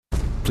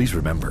Please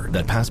remember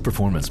that past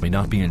performance may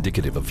not be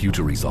indicative of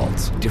future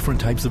results. Different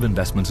types of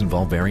investments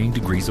involve varying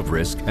degrees of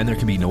risk, and there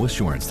can be no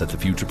assurance that the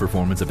future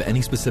performance of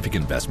any specific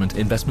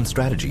investment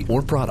strategy,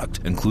 or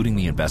product, including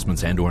the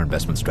investments and/or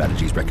investment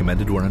strategies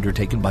recommended or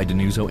undertaken by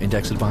Denuso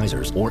Index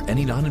Advisors, or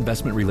any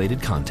non-investment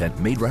related content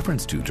made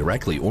reference to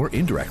directly or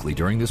indirectly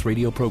during this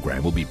radio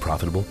program will be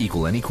profitable,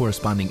 equal any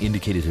corresponding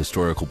indicated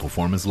historical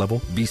performance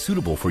level, be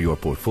suitable for your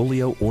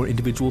portfolio or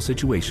individual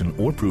situation,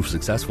 or prove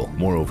successful.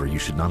 Moreover, you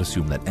should not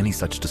assume that any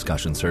such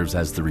discussion serves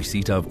as the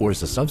receipt of or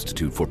as a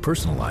substitute for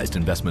personalized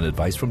investment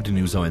advice from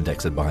Denuso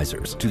Index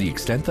Advisors. To the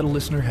extent that a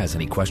listener has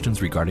any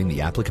questions regarding the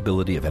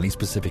applicability of any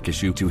specific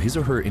issue to his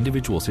or her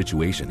individual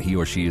situation, he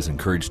or she is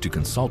encouraged to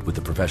consult with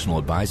the professional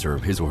advisor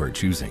of his or her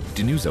choosing.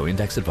 Denuso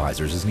Index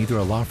Advisors is neither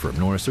a law firm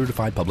nor a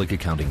certified public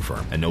accounting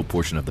firm, and no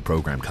portion of the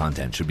program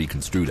content should be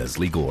construed as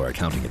legal or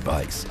accounting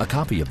advice. A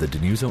copy of the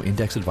Denuso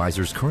Index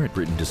Advisors current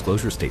written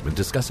disclosure statement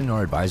discussing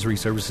our advisory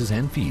services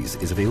and fees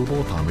is available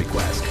upon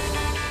request.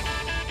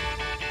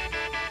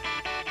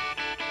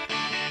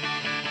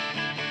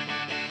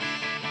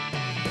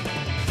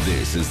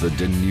 This is the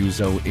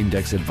Denuso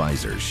Index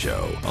Advisors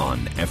Show on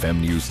FM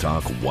News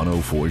Talk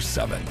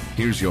 1047.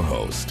 Here's your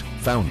host,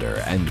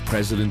 founder and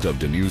president of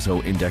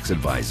Denuso Index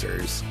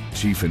Advisors,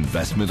 Chief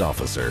Investment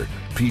Officer,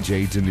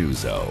 PJ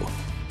Denuso.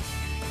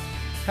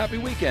 Happy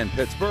weekend,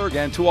 Pittsburgh,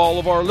 and to all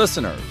of our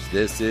listeners.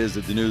 This is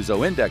the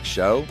Denuso Index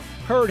Show,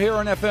 heard here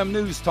on FM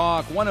News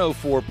Talk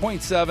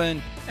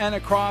 104.7 and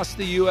across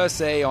the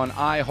USA on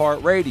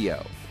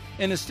iHeartRadio.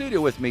 In the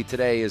studio with me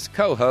today is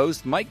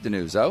co-host Mike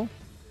Denuso.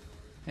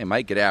 Hey,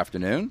 Mike, good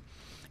afternoon.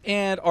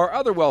 And our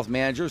other wealth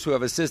managers who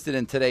have assisted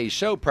in today's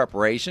show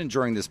preparation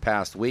during this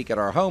past week at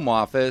our home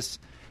office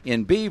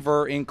in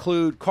Beaver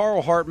include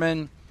Carl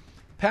Hartman,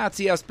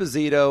 Patsy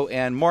Esposito,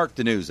 and Mark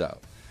Denuso.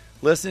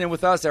 Listen in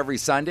with us every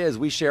Sunday as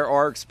we share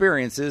our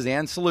experiences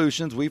and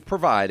solutions we've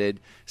provided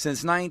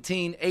since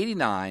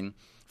 1989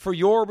 for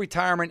your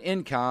retirement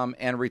income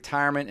and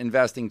retirement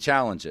investing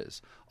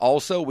challenges.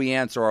 Also, we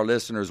answer our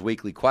listeners'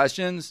 weekly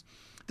questions,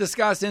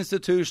 discuss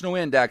institutional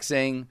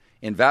indexing,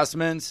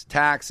 investments,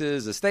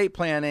 taxes, estate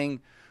planning,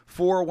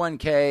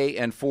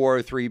 401k, and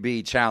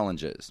 403b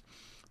challenges.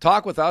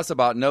 Talk with us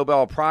about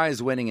Nobel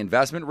Prize-winning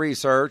investment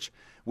research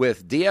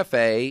with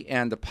DFA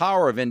and the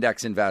power of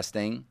index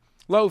investing,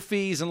 low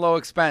fees and low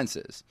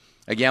expenses.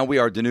 Again, we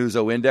are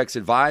Denuso Index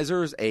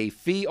Advisors, a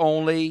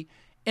fee-only,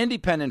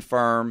 independent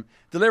firm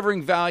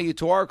delivering value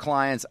to our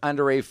clients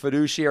under a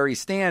fiduciary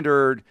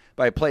standard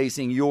by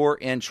placing your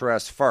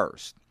interests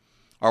first.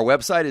 Our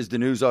website is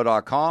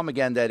Denuso.com.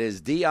 Again, that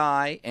is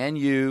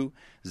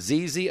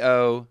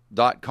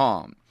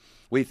DINUZZO.com.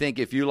 We think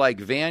if you like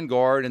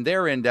Vanguard and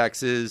their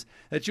indexes,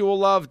 that you will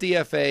love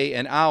DFA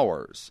and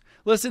ours.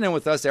 Listen in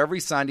with us every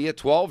Sunday at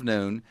 12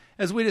 noon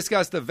as we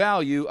discuss the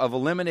value of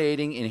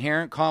eliminating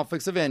inherent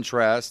conflicts of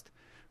interest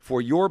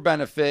for your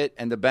benefit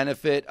and the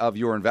benefit of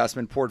your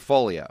investment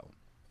portfolio.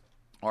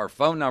 Our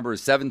phone number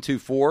is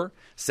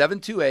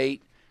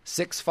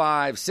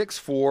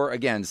 724-728-6564.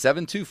 Again,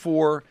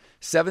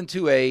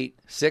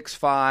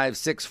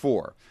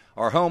 724-728-6564.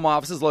 Our home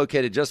office is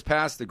located just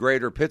past the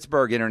Greater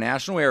Pittsburgh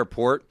International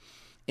Airport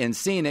in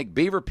scenic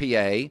Beaver,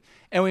 PA,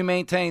 and we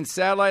maintain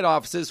satellite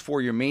offices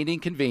for your meeting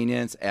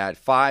convenience at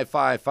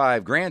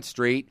 555 Grant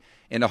Street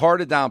in the heart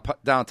of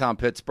downtown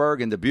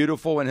Pittsburgh in the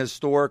beautiful and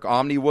historic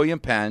Omni William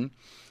Penn,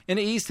 in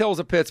the East Hills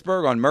of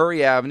Pittsburgh on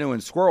Murray Avenue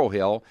and Squirrel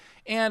Hill,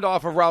 and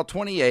off of Route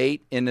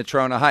 28 in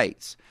Natrona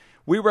Heights.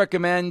 We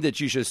recommend that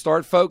you should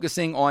start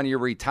focusing on your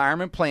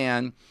retirement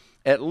plan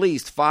at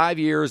least 5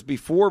 years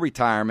before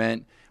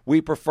retirement.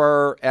 We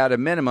prefer at a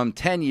minimum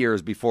 10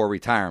 years before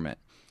retirement.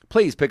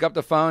 Please pick up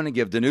the phone and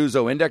give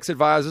Denuso Index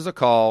Advisors a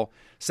call,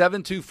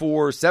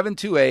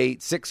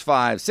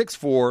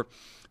 724-728-6564,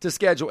 to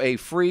schedule a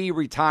free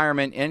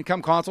retirement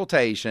income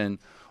consultation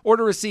or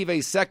to receive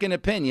a second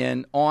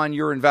opinion on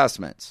your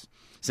investments.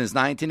 Since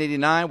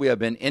 1989, we have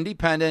been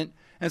independent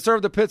and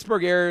serve the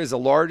Pittsburgh area as the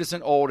largest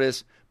and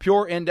oldest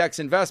pure index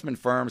investment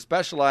firm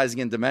specializing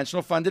in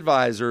dimensional fund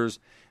advisors,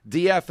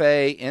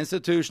 DFA,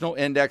 institutional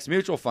index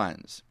mutual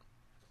funds.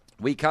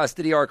 We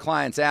custody our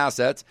clients'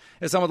 assets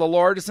as some of the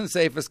largest and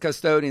safest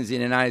custodians in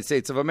the United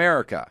States of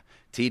America,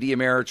 TD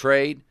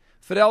Ameritrade,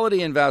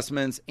 Fidelity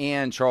Investments,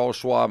 and Charles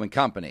Schwab &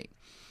 Company.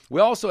 We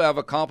also have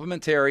a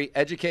complimentary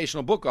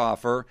educational book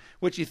offer,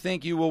 which you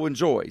think you will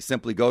enjoy.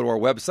 Simply go to our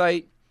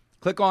website,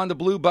 click on the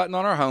blue button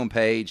on our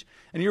homepage,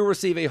 and you'll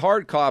receive a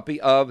hard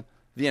copy of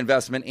the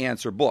Investment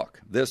Answer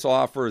book. This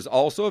offer is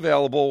also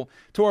available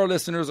to our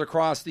listeners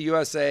across the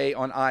USA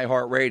on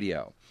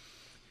iHeartRadio.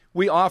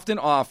 We often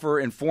offer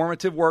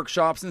informative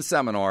workshops and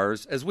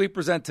seminars as we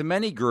present to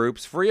many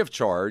groups free of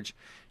charge,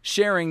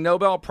 sharing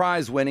Nobel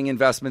Prize-winning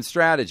investment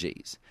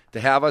strategies.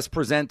 To have us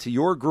present to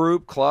your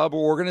group, club,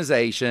 or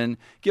organization,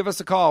 give us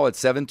a call at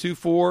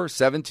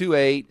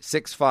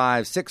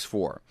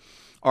 724-728-6564.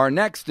 Our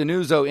next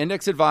Denuso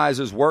Index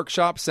Advisors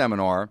Workshop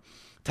Seminar,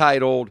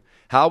 titled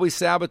How We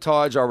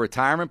Sabotage Our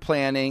Retirement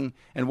Planning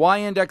and Why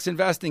Index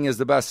Investing is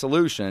the Best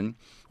Solution,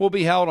 will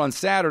be held on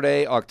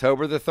Saturday,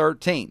 October the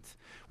 13th.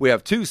 We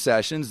have 2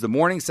 sessions. The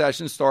morning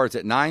session starts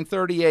at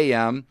 9:30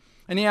 a.m.,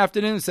 and the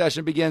afternoon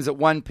session begins at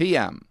 1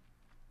 p.m.,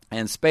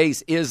 and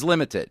space is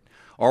limited.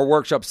 Our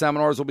workshop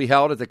seminars will be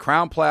held at the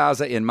Crown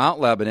Plaza in Mount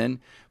Lebanon.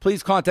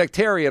 Please contact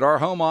Terry at our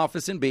home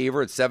office in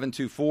Beaver at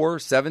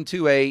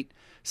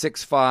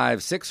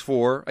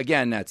 724-728-6564.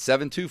 Again, that's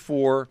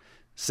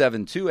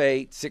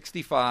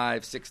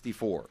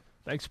 724-728-6564.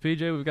 Thanks,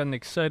 PJ. We've got an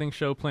exciting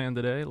show planned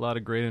today. A lot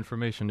of great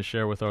information to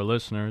share with our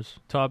listeners.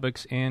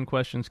 Topics and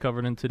questions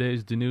covered in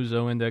today's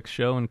Denuso Index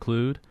show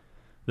include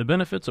the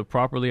benefits of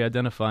properly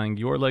identifying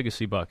your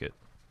legacy bucket.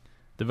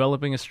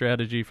 Developing a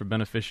strategy for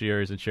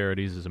beneficiaries and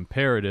charities is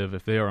imperative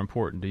if they are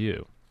important to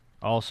you.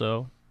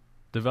 Also,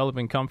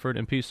 developing comfort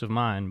and peace of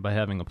mind by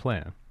having a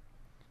plan.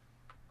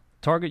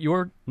 Target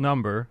your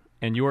number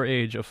and your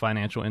age of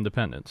financial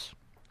independence.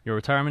 Your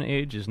retirement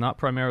age is not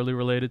primarily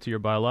related to your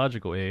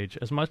biological age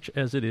as much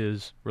as it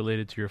is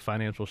related to your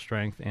financial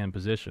strength and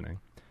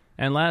positioning.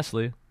 And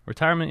lastly,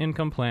 retirement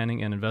income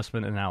planning and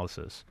investment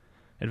analysis.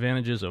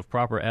 Advantages of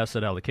proper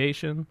asset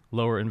allocation,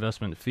 lower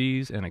investment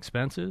fees and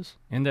expenses,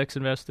 index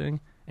investing,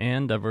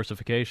 and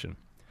diversification.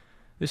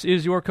 This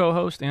is your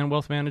co-host and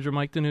wealth manager,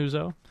 Mike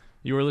Denuso.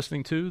 You are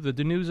listening to the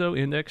Denuso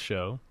Index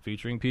Show,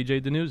 featuring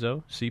PJ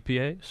Denuso,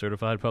 CPA,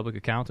 Certified Public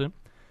Accountant,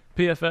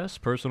 PFS,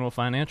 Personal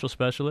Financial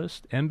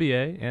Specialist,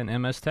 MBA, and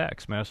MS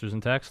Tax, Masters in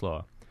Tax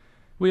Law.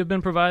 We have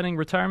been providing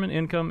retirement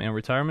income and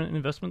retirement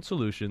investment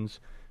solutions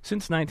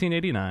since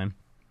 1989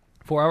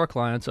 for our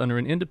clients under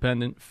an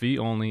independent,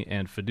 fee-only,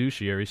 and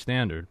fiduciary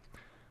standard.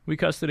 We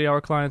custody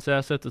our clients'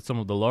 assets at some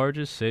of the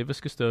largest,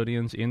 safest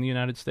custodians in the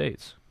United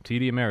States,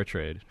 TD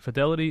Ameritrade,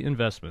 Fidelity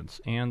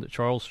Investments, and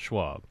Charles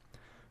Schwab.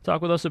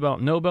 Talk with us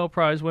about Nobel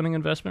Prize-winning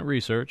investment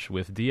research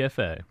with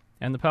DFA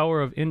and the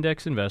power of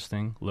index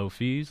investing, low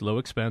fees, low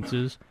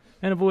expenses,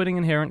 and avoiding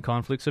inherent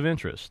conflicts of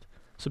interest.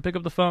 So pick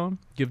up the phone,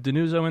 give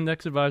Denuso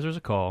Index Advisors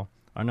a call.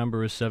 Our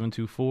number is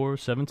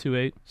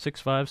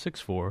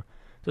 724-728-6564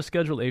 to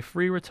schedule a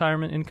free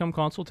retirement income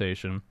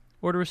consultation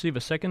or to receive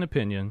a second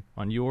opinion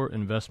on your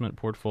investment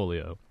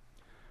portfolio.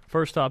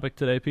 First topic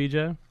today,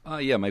 PJ?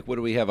 Yeah, Mike, what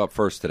do we have up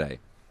first today?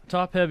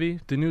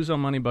 Top-heavy Denuso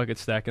Money Bucket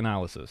Stack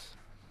Analysis.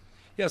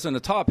 Yes, on the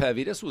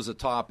top-heavy, this was a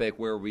topic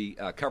where we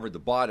covered the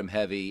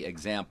bottom-heavy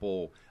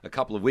example a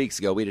couple of weeks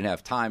ago. We didn't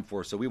have time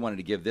for, so we wanted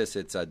to give this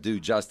its due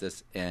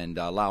justice and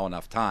allow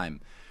enough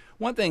time.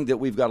 One thing that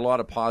we've got a lot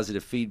of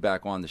positive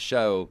feedback on the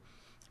show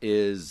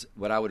is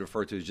what I would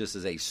refer to just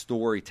as a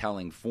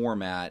storytelling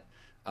format.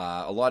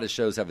 A lot of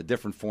shows have a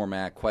different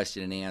format,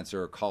 question and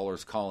answer,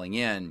 callers calling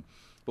in.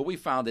 But we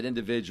found that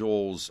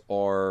individuals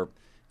are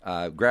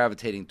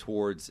gravitating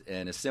towards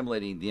and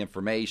assimilating the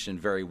information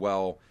very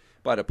well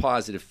by the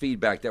positive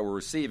feedback that we're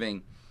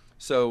receiving.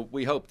 So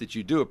we hope that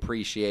you do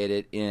appreciate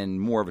it in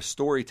more of a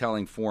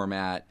storytelling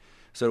format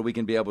so that we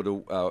can be able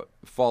to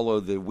follow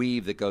the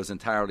weave that goes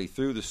entirely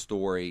through the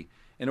story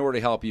in order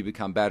to help you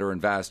become better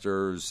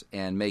investors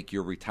and make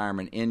your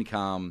retirement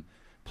income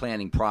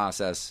planning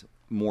process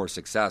more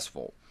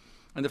successful.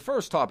 And the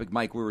first topic,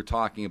 Mike, we were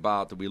talking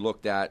about that we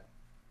looked at,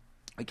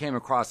 I came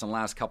across in the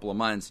last couple of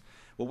months,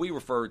 what we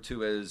refer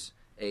to as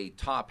a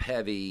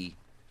top-heavy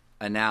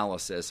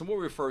analysis. And what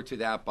we refer to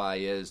that by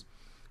is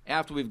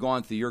after we've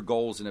gone through your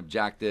goals and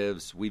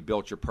objectives, we've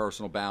built your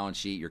personal balance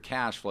sheet, your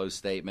cash flow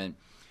statement,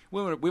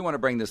 we want to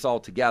bring this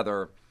all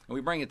together. And we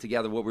bring it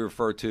together, what we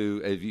refer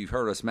to, as you've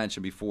heard us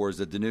mention before, is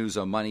the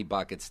Denuso Money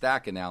Bucket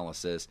Stack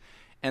Analysis.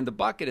 And the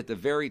bucket at the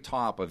very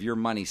top of your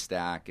money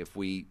stack, if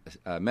we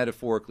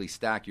metaphorically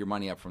stack your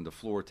money up from the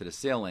floor to the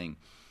ceiling,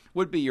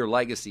 would be your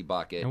legacy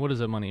bucket. And what is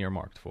that money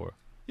earmarked for?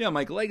 Yeah,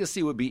 Mike,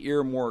 legacy would be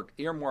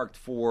earmarked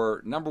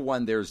for, number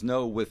one, there's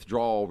no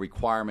withdrawal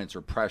requirements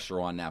or pressure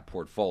on that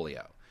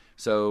portfolio.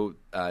 So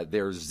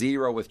there's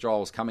zero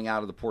withdrawals coming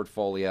out of the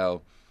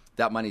portfolio.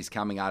 That money's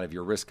coming out of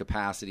your risk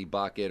capacity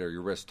bucket or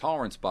your risk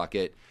tolerance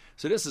bucket.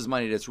 So this is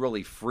money that's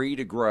really free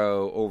to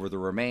grow over the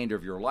remainder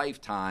of your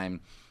lifetime.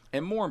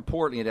 And more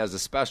importantly, it has a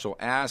special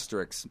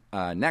asterisk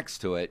next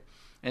to it.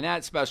 And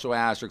that special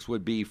asterisk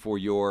would be for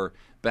your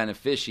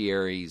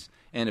beneficiaries.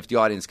 And if the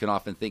audience can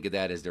often think of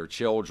that as their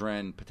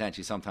children,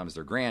 potentially sometimes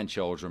their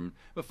grandchildren,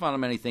 but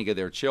fundamentally think of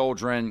their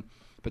children,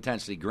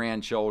 potentially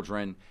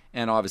grandchildren,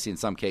 and obviously in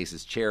some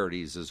cases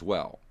charities as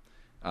well,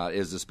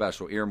 is a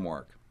special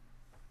earmark.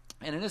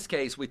 And in this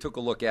case, we took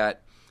a look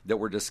at that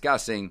we're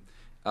discussing.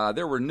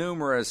 There were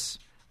numerous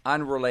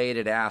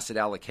unrelated asset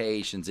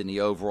allocations in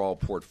the overall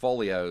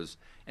portfolios.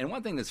 And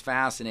one thing that's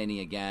fascinating,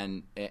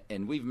 again,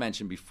 and we've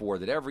mentioned before,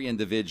 that every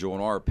individual,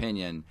 in our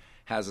opinion,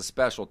 has a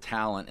special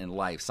talent in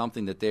life,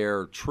 something that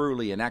they're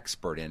truly an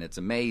expert in. It's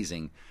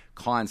amazing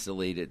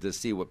constantly to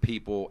see what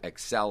people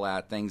excel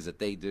at, things that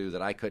they do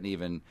that I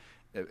couldn't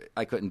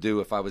do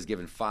if I was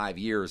given 5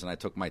 years and I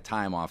took my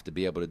time off to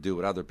be able to do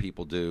what other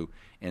people do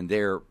in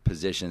their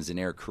positions, in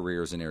their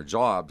careers, in their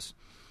jobs.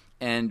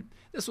 And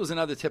this was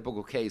another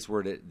typical case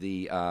where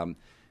the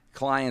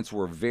clients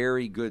were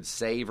very good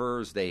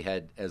savers. They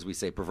had, as we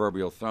say,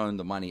 proverbial thrown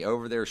the money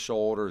over their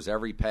shoulders,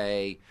 every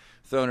pay,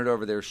 thrown it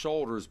over their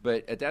shoulders.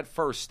 But at that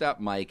first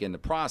step, Mike, in the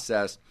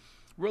process,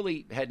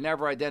 really had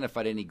never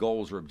identified any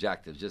goals or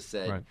objectives, just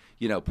said,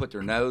 put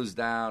their nose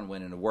down,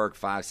 went into work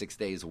 5-6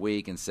 days a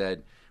week and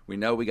said, we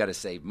know we got to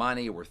save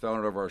money. We're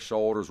throwing it over our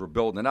shoulders. We're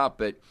building it up.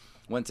 But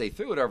once they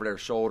threw it over their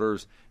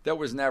shoulders, there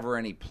was never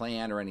any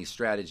plan or any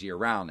strategy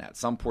around that.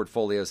 Some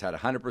portfolios had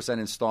 100%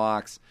 in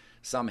stocks.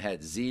 Some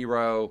had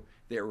zero.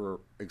 There were,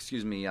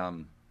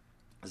 0%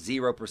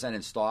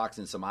 in stocks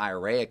and some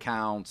IRA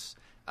accounts.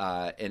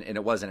 And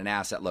it wasn't an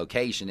asset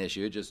location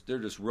issue. There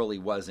just really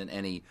wasn't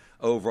any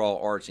overall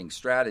arching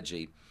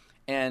strategy.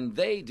 And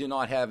they do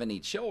not have any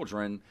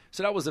children.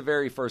 So that was the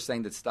very first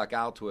thing that stuck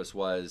out to us,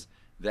 was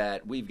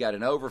that we've got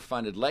an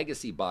overfunded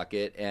legacy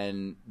bucket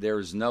and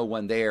there's no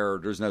one there.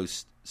 There's no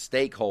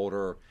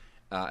stakeholder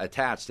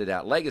attached to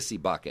that legacy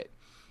bucket.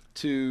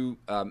 To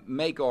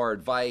make our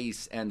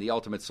advice and the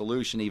ultimate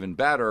solution even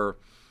better,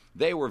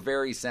 they were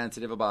very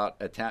sensitive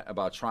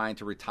about trying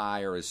to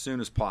retire as soon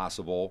as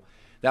possible.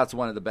 That's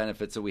one of the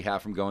benefits that we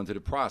have from going through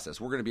the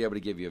process. We're going to be able to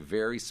give you a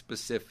very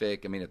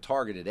specific, a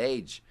targeted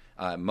age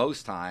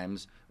most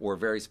times, or a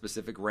very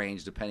specific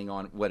range depending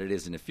on what it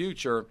is in the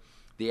future,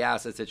 the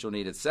assets that you'll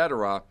need, et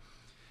cetera.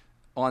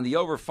 On the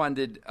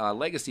overfunded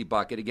legacy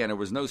bucket, again, there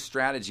was no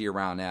strategy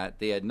around that.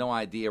 They had no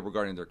idea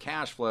regarding their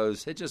cash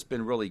flows. It had just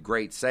been really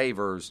great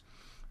savers.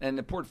 And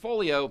the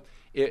portfolio,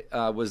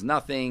 was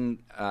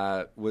nothing,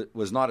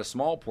 was not a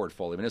small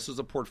portfolio. This was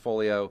a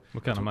portfolio.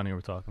 What kind of money are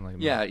we talking about?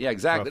 Yeah,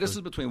 exactly. Roughly. This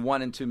is between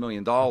 $1 and $2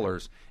 million.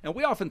 Okay. And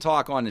we often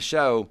talk on the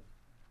show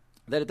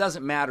that it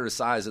doesn't matter the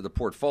size of the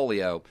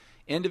portfolio.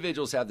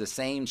 Individuals have the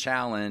same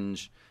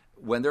challenge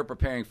when they're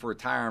preparing for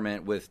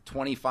retirement with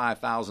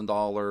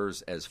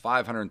 $25,000, as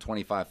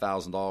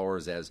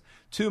 $525,000, as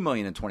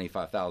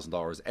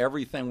 $2,025,000.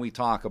 Everything we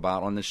talk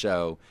about on the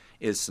show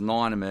is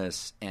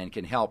synonymous and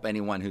can help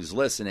anyone who's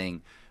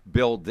listening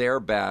build their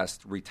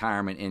best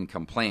retirement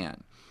income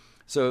plan.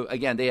 So,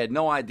 again, they had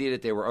no idea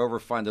that they were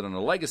overfunded on the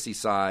legacy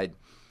side.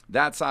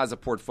 That size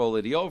of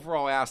portfolio, the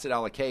overall asset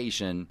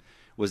allocation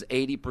was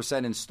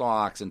 80% in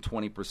stocks and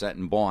 20%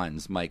 in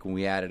bonds, Mike, when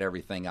we added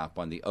everything up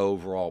on the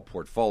overall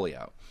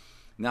portfolio.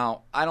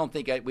 Now, I don't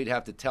think we'd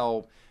have to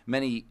tell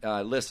many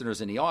listeners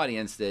in the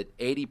audience that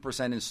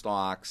 80% in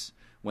stocks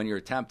when you're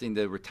attempting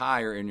to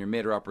retire in your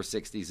mid or upper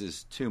 60s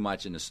is too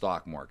much in the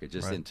stock market,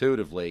 just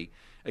intuitively.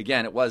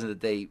 Again, it wasn't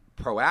that they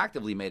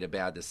proactively made a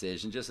bad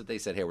decision, just that they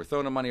said, hey, we're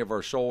throwing the money over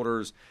our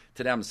shoulders.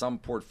 To them, some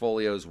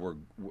portfolios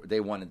they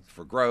wanted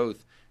for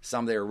growth.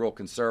 Some they were real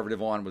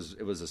conservative on.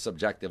 It was a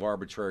subjective,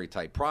 arbitrary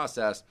type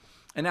process.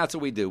 And that's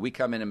what we do. We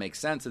come in and make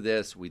sense of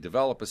this. We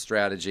develop a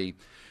strategy.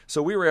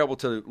 So we were able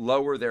to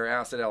lower their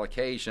asset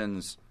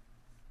allocations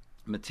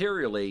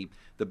materially.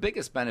 The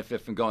biggest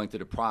benefit from going through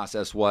the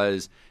process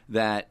was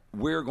that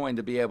we're going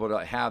to be able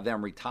to have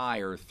them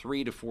retire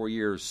 3 to 4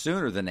 years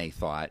sooner than they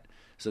thought.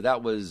 So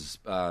that was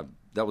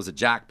a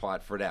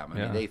jackpot for them. I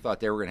mean, they thought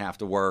they were going to have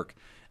to work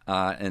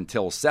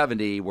until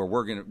 70, where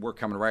we're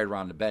coming right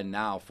around the bend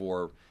now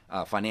for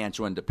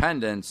financial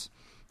independence.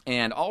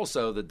 And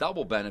also the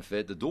dual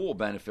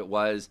benefit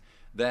was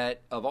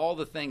that of all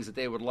the things that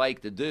they would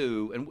like to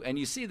do, and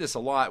you see this a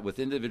lot with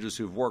individuals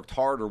who've worked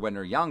harder when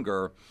they're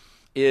younger,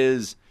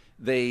 is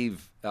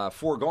they've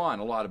foregone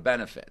a lot of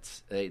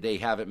benefits. They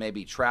haven't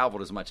maybe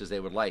traveled as much as they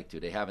would like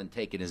to. They haven't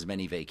taken as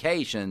many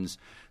vacations.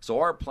 So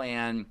our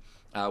plan,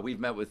 we've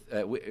met with,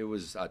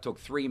 took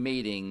 3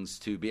 meetings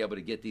to be able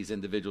to get these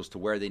individuals to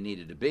where they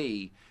needed to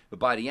be. But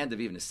by the end of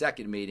even the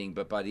second meeting,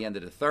 by the end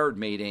of the third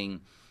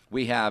meeting,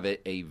 we have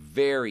a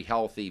very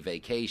healthy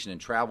vacation and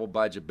travel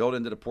budget built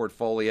into the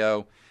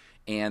portfolio,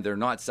 and they're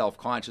not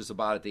self-conscious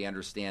about it. They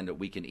understand that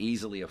we can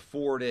easily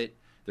afford it.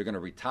 They're going to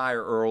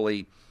retire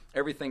early.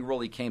 Everything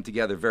really came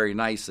together very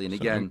nicely. And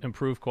again,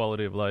 improve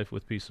quality of life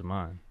with peace of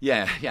mind.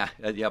 Yeah.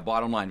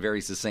 Bottom line,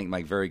 very succinct,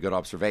 Mike. Very good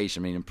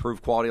observation.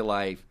 Improve quality of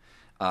life,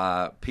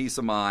 peace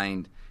of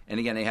mind. And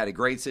again, they had a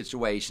great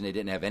situation. They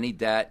didn't have any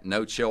debt,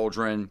 no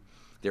children.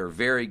 They were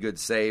very good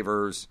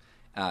savers.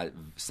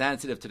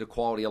 Sensitive to the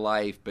quality of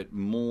life, but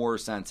more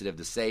sensitive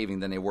to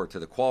saving than they were to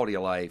the quality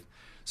of life.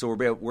 So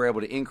we're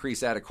able to increase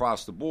that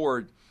across the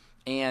board,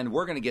 and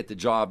we're going to get the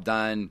job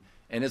done.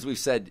 And as we've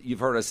said, you've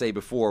heard us say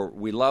before,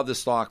 we love the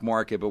stock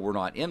market, but we're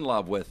not in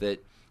love with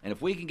it. And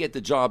if we can get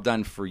the job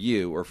done for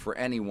you or for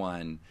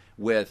anyone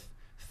with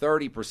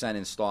 30%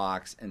 in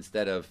stocks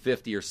instead of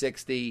 50 or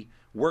 60,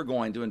 we're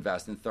going to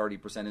invest in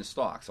 30% in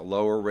stocks, a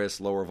lower risk,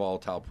 lower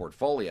volatile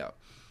portfolio.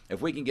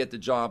 If we can get the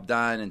job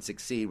done and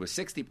succeed with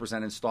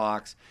 60% in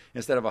stocks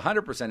instead of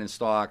 100% in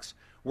stocks,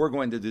 we're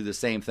going to do the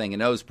same thing in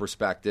those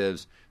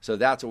perspectives. So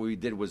that's what we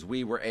did, was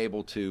we were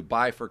able to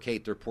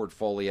bifurcate their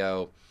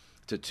portfolio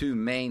to 2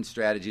 main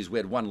strategies. We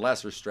had one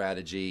lesser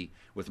strategy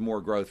with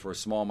more growth for a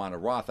small amount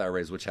of Roth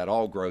IRAs, which had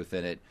all growth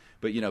in it.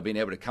 But, being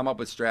able to come up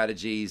with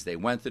strategies, they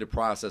went through the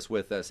process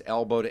with us,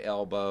 elbow to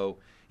elbow,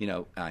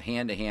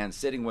 hand to hand,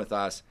 sitting with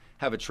us,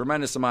 have a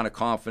tremendous amount of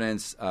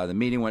confidence. The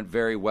meeting went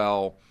very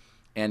well.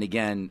 And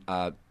again,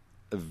 a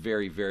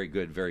very, very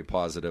good, very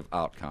positive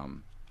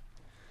outcome.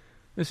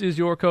 This is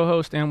your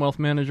co-host and wealth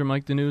manager,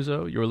 Mike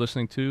Denuzzo. You're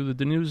listening to the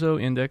Denuzzo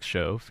Index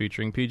Show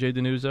featuring PJ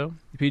Denuzzo.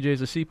 PJ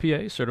is a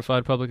CPA,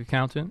 certified public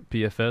accountant,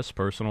 PFS,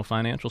 personal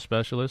financial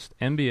specialist,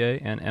 MBA,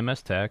 and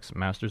MS Tax,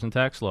 Masters in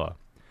Tax Law.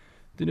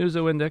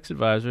 Denuzzo Index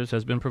Advisors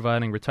has been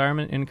providing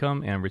retirement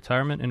income and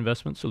retirement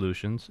investment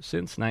solutions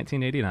since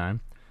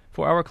 1989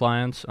 for our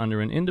clients under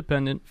an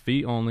independent,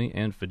 fee-only,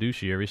 and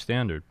fiduciary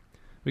standard.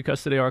 We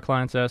custody our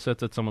clients'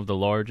 assets at some of the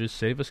largest,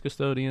 safest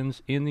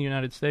custodians in the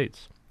United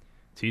States: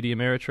 TD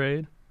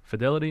Ameritrade,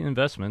 Fidelity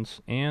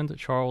Investments, and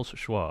Charles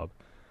Schwab.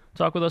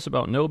 Talk with us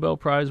about Nobel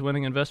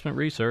Prize-winning investment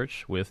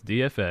research with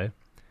DFA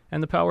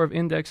and the power of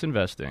index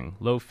investing,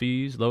 low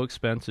fees, low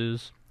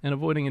expenses, and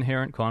avoiding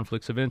inherent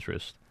conflicts of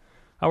interest.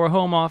 Our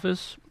home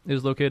office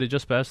is located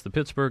just past the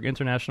Pittsburgh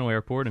International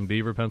Airport in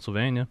Beaver,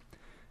 Pennsylvania,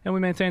 and we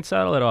maintain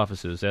satellite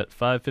offices at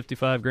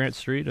 555 Grant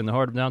Street in the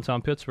heart of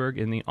downtown Pittsburgh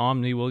in the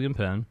Omni William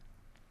Penn,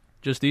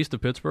 just east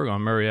of Pittsburgh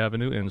on Murray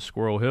Avenue in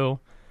Squirrel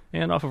Hill,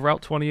 and off of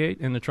Route 28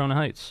 in Natrona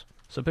Heights.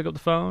 So pick up the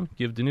phone,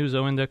 give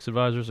Denuzzo Index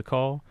Advisors a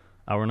call.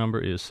 Our number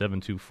is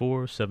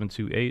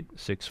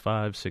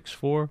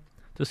 724-728-6564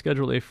 to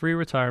schedule a free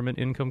retirement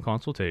income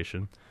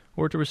consultation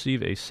or to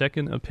receive a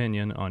second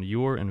opinion on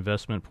your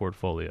investment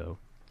portfolio.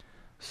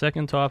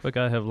 Second topic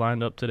I have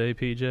lined up today,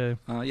 PJ.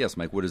 Yes,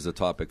 Mike. What is the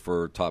title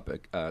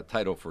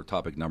for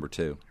topic number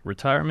 2?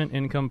 Retirement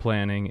income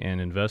planning and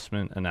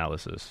investment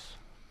analysis.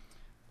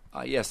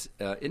 Yes.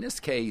 In this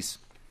case,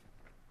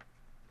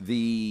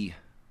 the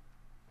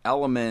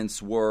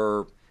elements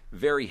were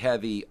very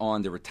heavy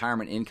on the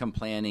retirement income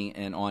planning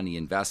and on the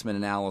investment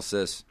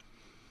analysis.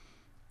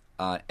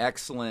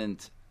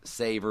 Excellent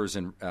savers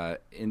and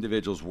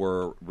individuals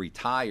were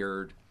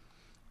retired.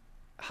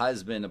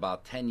 Husband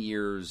about 10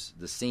 years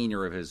the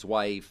senior of his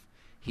wife.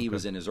 He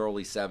was in his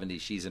early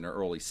 70s. She's in her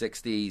early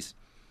 60s.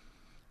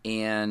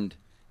 And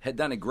had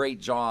done a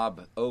great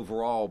job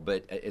overall,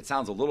 but it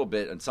sounds a little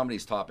bit on some of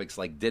these topics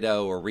like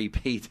ditto or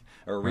repeat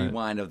or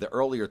rewind of the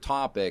earlier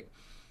topic.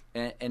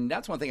 And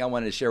that's one thing I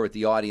wanted to share with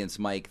the audience,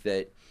 Mike,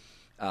 that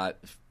I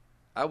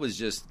was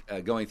just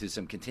going through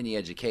some continuing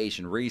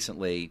education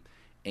recently,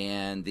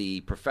 and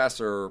the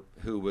professor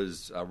who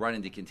was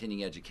running the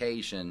continuing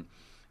education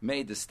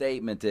made the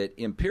statement that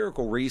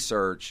empirical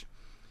research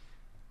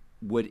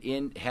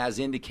has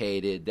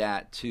indicated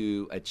that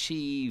to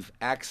achieve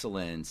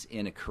excellence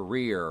in a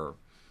career,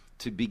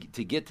 to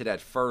get to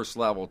that first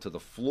level, to the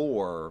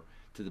floor,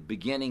 to the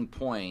beginning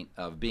point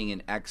of being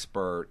an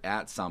expert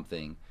at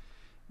something,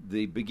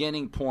 the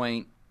beginning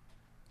point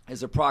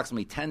is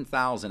approximately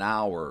 10,000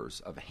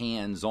 hours of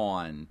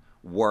hands-on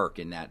work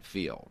in that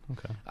field.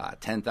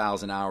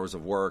 10,000 hours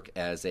of work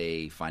as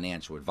a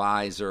financial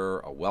advisor,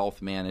 a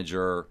wealth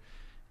manager,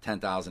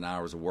 10,000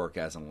 hours of work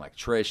as an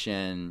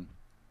electrician,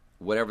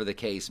 whatever the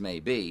case may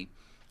be.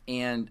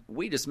 And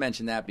we just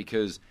mentioned that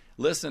because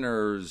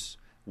listeners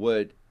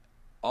would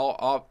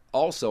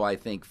also, I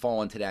think,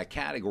 fall into that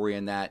category,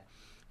 in that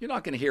you're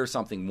not going to hear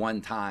something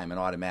one time and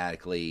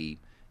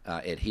automatically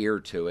adhere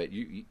to it.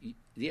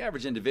 The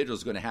average individual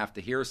is going to have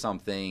to hear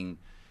something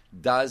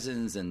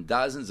dozens and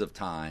dozens of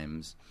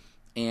times.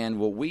 And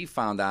what we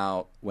found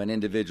out when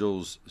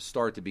individuals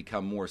start to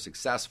become more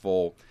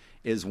successful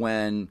is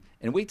when,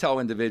 and we tell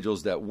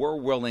individuals that we're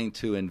willing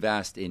to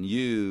invest in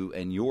you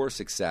and your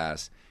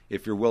success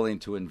if you're willing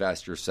to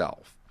invest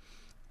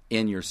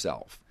in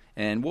yourself.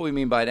 And what we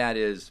mean by that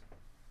is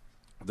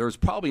there's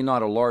probably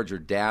not a larger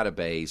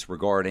database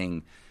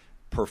regarding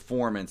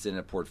performance in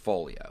a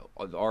portfolio.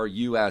 Our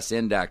U.S.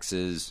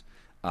 indexes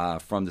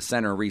from the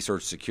Center of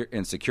Research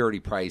and Security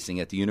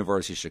Pricing at the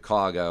University of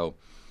Chicago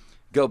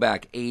go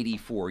back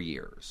 84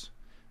 years.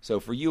 So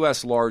for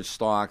U.S. large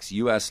stocks,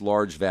 U.S.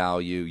 large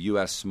value,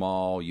 U.S.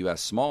 small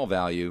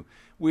value,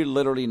 we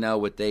literally know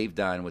what they've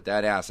done with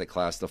that asset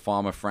class. The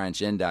Fama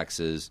French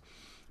indexes,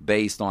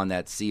 based on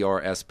that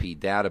CRSP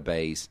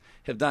database,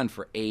 have done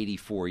for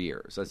 84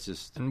 years. That's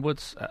just... And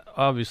what's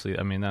obviously,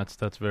 I mean,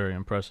 that's very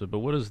impressive, but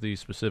what is the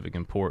specific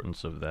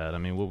importance of that? I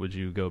mean, what would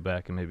you go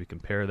back and maybe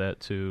compare that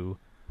to?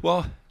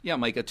 Well, yeah,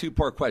 Mike, a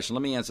two-part question.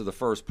 Let me answer the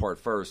first part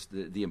first.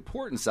 The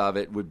importance of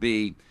it would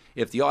be,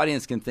 if the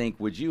audience can think,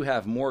 would you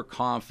have more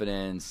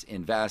confidence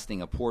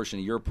investing a portion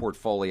of your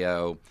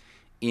portfolio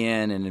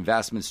in an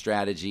investment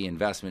strategy,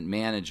 investment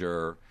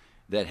manager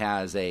that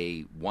has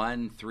a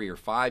 1, 3, or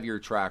 5-year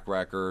track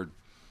record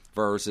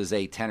versus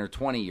a 10 or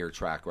 20-year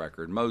track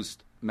record?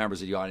 Most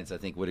members of the audience, I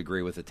think, would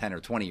agree with a 10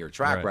 or 20-year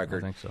track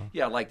record. I think so.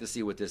 Yeah, I'd like to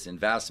see what this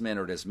investment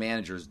or this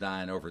manager's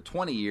done over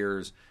 20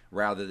 years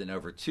rather than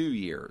over 2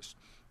 years.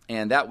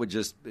 And that would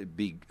just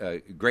be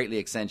greatly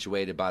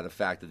accentuated by the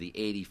fact that the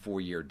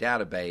 84-year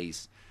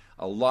database,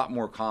 a lot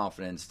more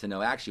confidence to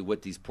know actually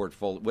what these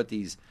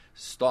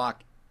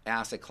stock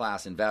asset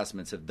class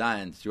investments have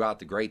done throughout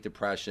the Great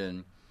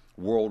Depression,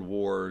 world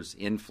wars,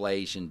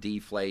 inflation,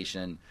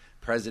 deflation,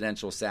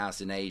 presidential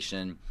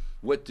assassination.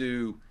 What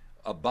do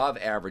above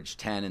average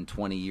 10 and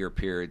 20-year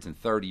periods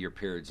and 30-year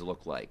periods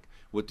look like?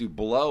 What do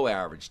below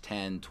average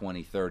 10,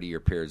 20, 30-year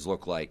periods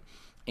look like?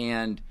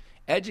 And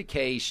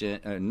education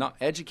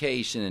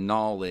and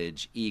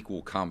knowledge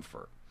equal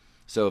comfort.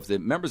 So if the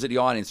members of the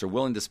audience are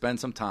willing to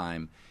spend some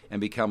time and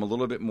become a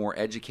little bit more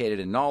educated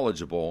and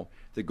knowledgeable,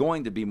 they're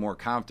going to be more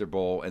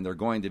comfortable and they're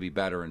going to be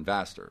better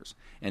investors.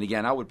 And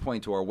again, I would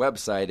point to our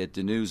website at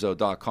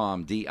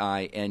dinuzzo.com,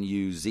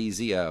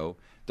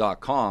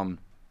 DINUZZO.com,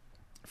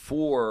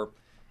 for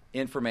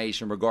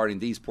information regarding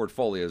these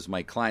portfolios.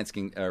 My clients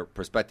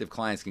prospective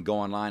clients can go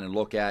online and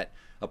look at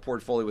a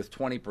portfolio with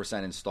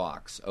 20% in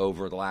stocks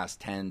over the last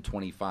 10,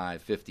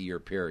 25, 50-year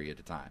period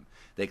of time.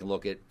 They can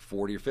look at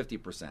 40 or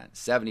 50%,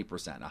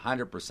 70%,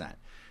 100%.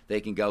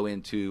 They can go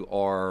into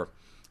our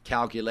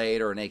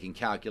calculator and they can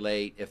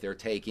calculate if they're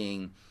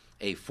taking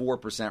a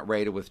 4%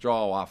 rate of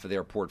withdrawal off of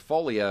their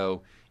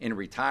portfolio in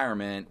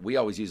retirement. We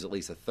always use at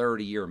least a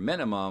 30-year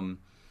minimum,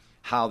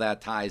 how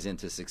that ties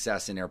into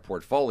success in their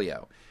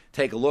portfolio.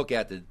 Take a look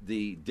at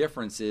the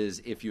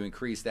differences if you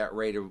increase that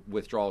rate of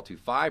withdrawal to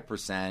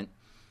 5%,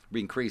 we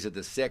increase it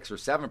to 6 or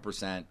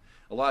 7%.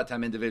 A lot of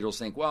time individuals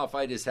think, well, if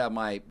I just have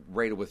my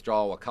rate of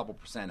withdrawal a couple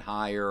percent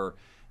higher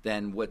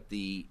than what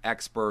the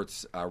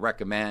experts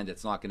recommend,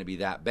 it's not going to be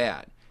that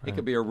bad. Right. It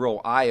could be a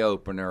real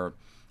eye-opener,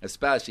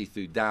 especially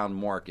through down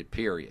market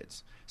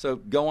periods. So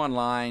go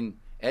online,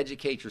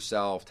 educate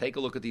yourself, take a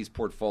look at these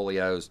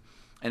portfolios.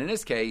 And in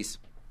this case,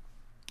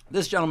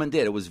 this gentleman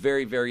did. It was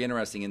very, very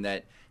interesting in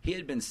that he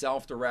had been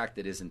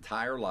self-directed his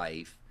entire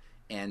life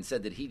and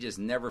said that he just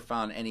never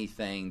found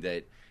anything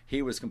that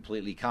he was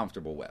completely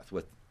comfortable with.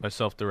 By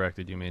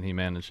self-directed, you mean he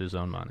managed his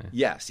own money?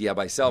 Yes, yeah,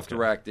 by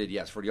self-directed, okay.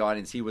 Yes. For the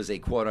audience, he was a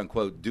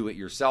quote-unquote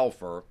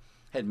do-it-yourselfer,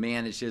 had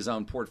managed his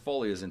own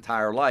portfolio his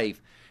entire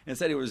life, and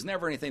said it was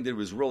never anything that he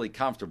was really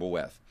comfortable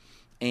with.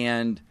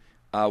 And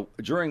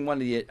during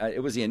one of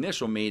it was the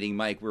initial meeting,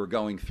 Mike, we were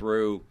going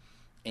through,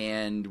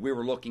 and we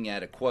were looking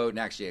at a quote and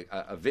actually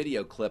a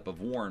video clip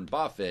of Warren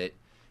Buffett,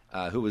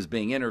 who was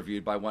being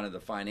interviewed by one of the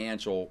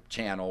financial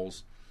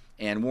channels.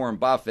 And Warren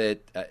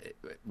Buffett,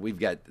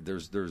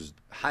 there's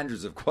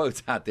hundreds of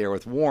quotes out there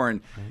with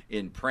Warren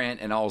in print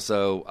and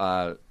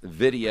also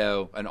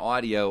video and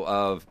audio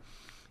of,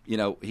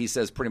 he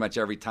says pretty much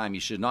every time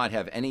you should not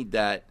have any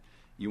debt.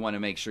 You want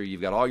to make sure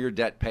you've got all your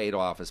debt paid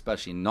off,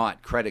 especially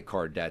not credit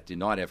card debt. Do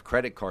not have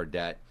credit card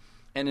debt,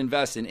 and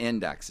invest in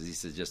indexes. He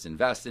says just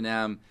invest in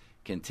them,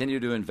 continue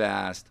to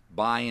invest,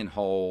 buy and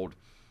hold.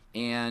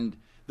 And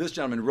this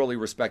gentleman really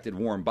respected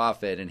Warren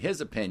Buffett and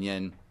his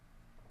opinion.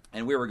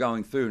 And we were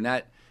going through,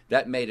 and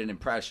that made an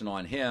impression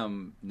on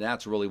him.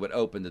 That's really what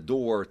opened the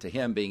door to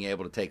him being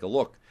able to take a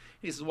look.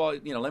 He says, well,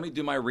 let me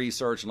do my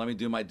research and let me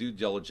do my due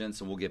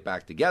diligence, and we'll get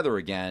back together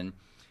again.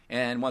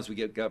 And once we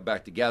got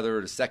back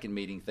together, the second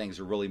meeting, things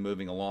are really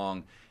moving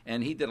along.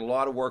 And he did a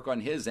lot of work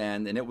on his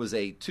end, and it was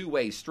a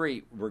two-way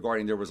street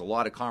regarding there was a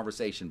lot of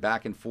conversation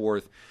back and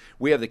forth.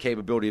 We have the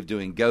capability of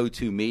doing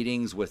go-to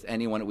meetings with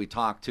anyone that we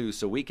talk to,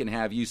 so we can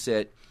have you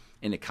sit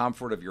in the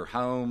comfort of your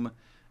home,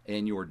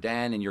 in your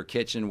den, in your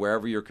kitchen,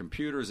 wherever your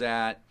computer's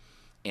at,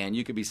 and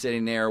you could be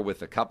sitting there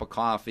with a cup of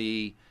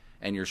coffee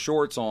and your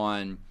shorts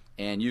on,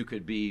 and you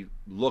could be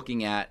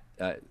looking at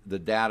the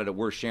data that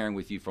we're sharing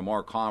with you from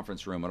our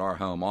conference room at our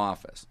home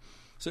office.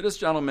 So this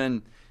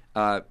gentleman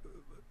totally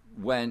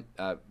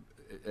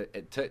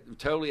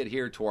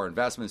adhered to our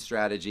investment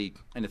strategy,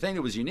 and the thing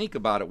that was unique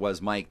about it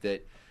was, Mike,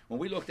 that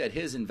when we looked at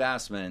his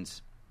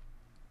investments,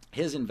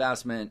 his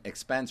investment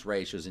expense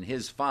ratios and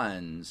his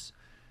funds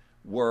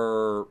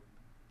were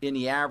in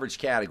the average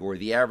category.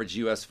 The average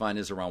U.S. fund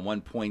is around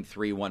 1.3,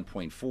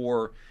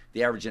 1.4.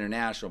 The average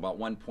international about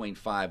 1.5,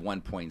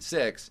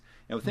 1.6.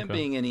 And with him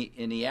being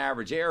in the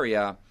average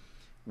area,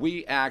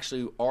 we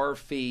actually, our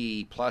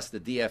fee plus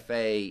the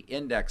DFA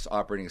index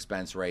operating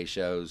expense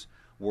ratios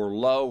were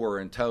lower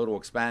in total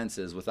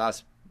expenses, with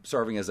us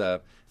serving as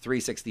a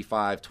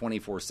 365,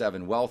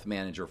 24/7 wealth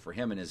manager for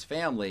him and his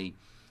family,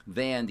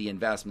 than the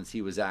investments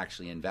he was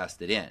actually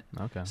invested in.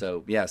 Okay.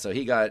 So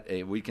he got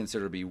we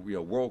consider to be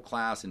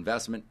world-class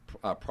investment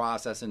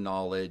process and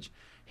knowledge,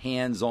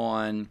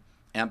 hands-on,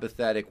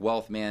 empathetic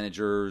wealth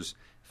managers,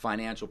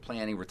 financial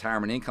planning,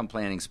 retirement income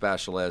planning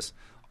specialists,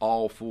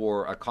 all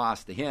for a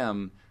cost to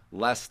him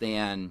less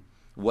than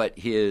what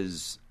he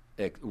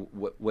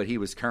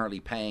was currently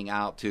paying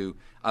out to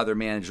other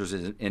managers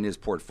in his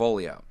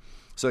portfolio.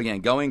 So again,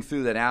 going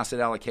through that asset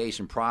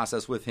allocation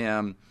process with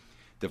him,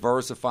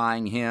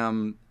 diversifying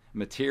him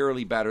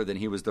materially better than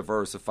he was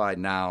diversified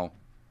now,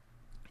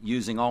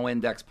 using all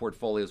index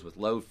portfolios with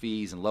low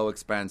fees and low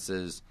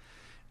expenses,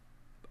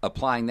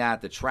 applying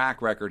the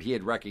track record, he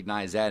had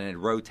recognized that and had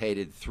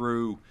rotated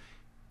through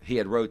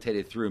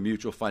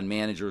mutual fund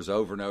managers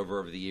over and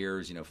over the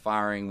years,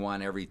 firing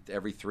one every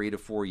 3 to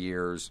 4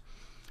 years,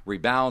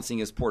 rebalancing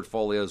his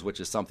portfolios, which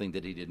is something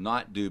that he did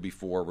not do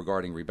before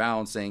regarding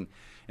rebalancing,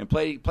 and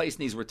placing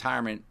these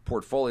retirement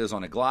portfolios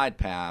on a glide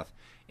path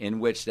in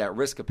which that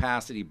risk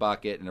capacity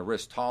bucket and the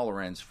risk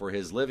tolerance for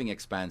his living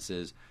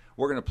expenses,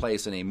 we're going to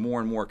place in a more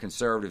and more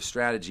conservative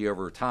strategy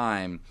over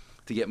time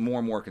to get more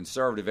and more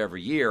conservative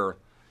every year,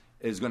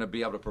 is going to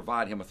be able to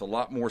provide him with a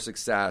lot more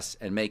success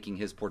and making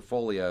his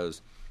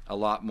portfolios a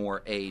lot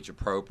more age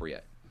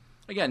appropriate.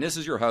 Again, this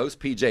is your host,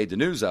 PJ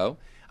DiNuzzo.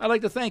 I'd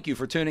like to thank you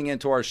for tuning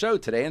into our show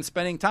today and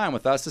spending time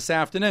with us this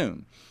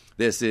afternoon.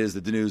 This is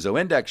the DiNuzzo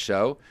Index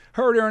Show,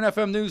 heard here on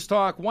FM News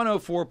Talk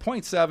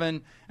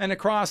 104.7 and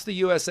across the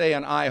USA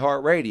on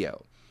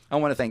iHeartRadio. I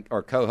want to thank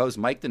our co-host,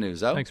 Mike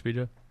DiNuzzo. Thanks,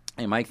 PJ.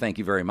 Hey, Mike, thank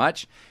you very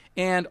much.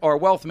 And our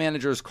wealth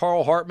managers,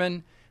 Carl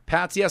Hartman,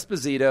 Patsy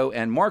Esposito,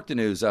 and Mark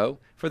DiNuzzo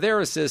for their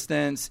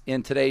assistance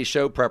in today's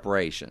show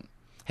preparation.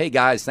 Hey,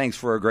 guys, thanks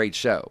for a great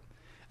show.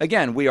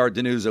 Again, we are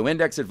DiNuzzo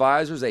Index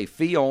Advisors, a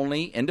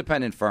fee-only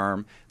independent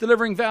firm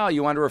delivering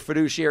value under a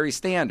fiduciary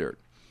standard.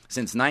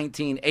 Since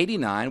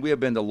 1989, we have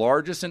been the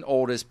largest and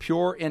oldest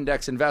pure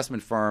index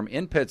investment firm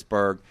in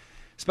Pittsburgh,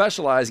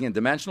 specializing in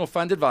dimensional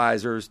fund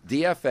advisors,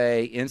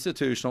 DFA,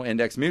 institutional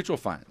index mutual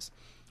funds.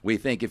 We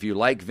think if you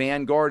like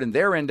Vanguard and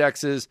their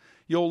indexes,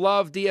 you'll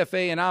love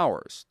DFA and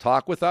ours.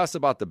 Talk with us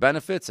about the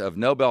benefits of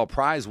Nobel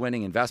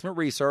Prize-winning investment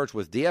research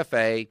with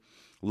DFA,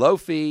 low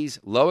fees,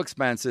 low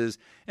expenses,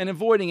 and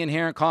avoiding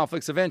inherent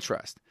conflicts of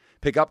interest.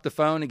 Pick up the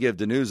phone and give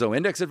DiNuzzo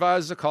Index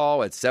Advisors a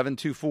call at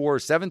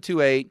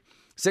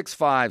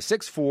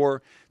 724-728-6564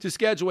 to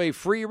schedule a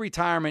free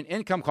retirement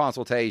income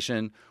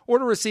consultation or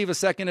to receive a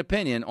second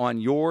opinion on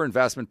your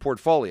investment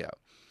portfolio.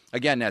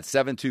 Again, that's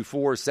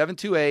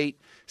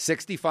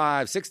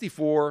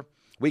 724-728-6564.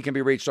 We can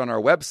be reached on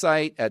our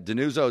website at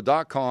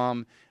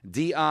dinuzzo.com,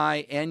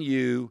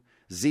 DINUZZO.com.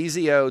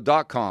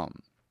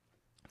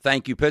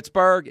 Thank you,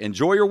 Pittsburgh.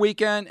 Enjoy your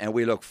weekend, and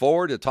we look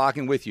forward to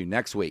talking with you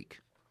next week.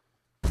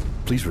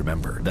 Please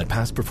remember that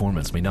past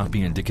performance may not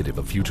be indicative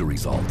of future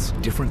results.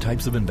 Different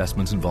types of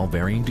investments involve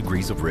varying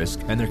degrees of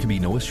risk, and there can be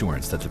no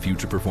assurance that the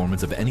future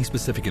performance of any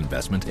specific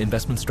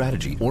investment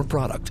strategy, or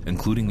product,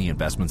 including the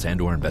investments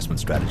and or investment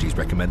strategies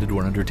recommended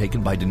or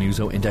undertaken by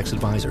DiNuzzo Index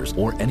Advisors,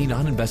 or any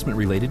non-investment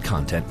related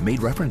content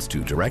made reference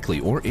to directly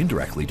or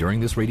indirectly during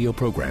this radio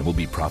program will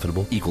be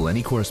profitable, equal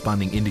any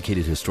corresponding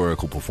indicated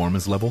historical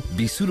performance level,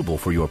 be suitable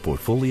for your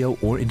portfolio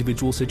or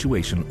individual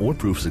situation, or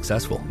prove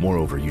successful.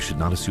 Moreover, you should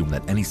not assume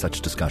that any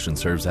such discussion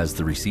serves as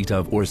the receipt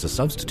of or as a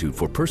substitute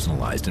for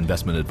personalized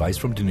investment advice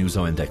from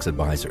DiNuzzo Index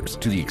Advisors.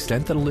 To the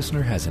extent that a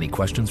listener has any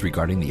questions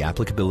regarding the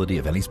applicability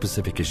of any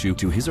specific issue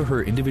to his or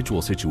her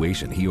individual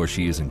situation, he or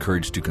she is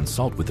encouraged to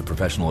consult with a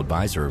professional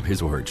advisor of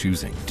his or her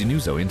choosing.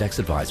 DiNuzzo Index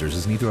Advisors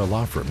is neither a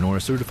law firm nor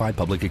a certified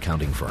public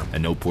accounting firm,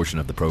 and no portion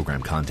of the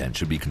program content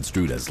should be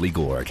construed as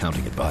legal or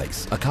accounting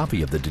advice. A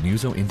copy of the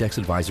DiNuzzo Index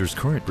Advisors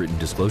current written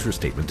disclosure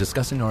statement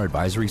discussing our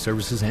advisory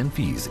services and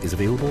fees is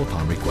available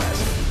upon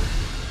request.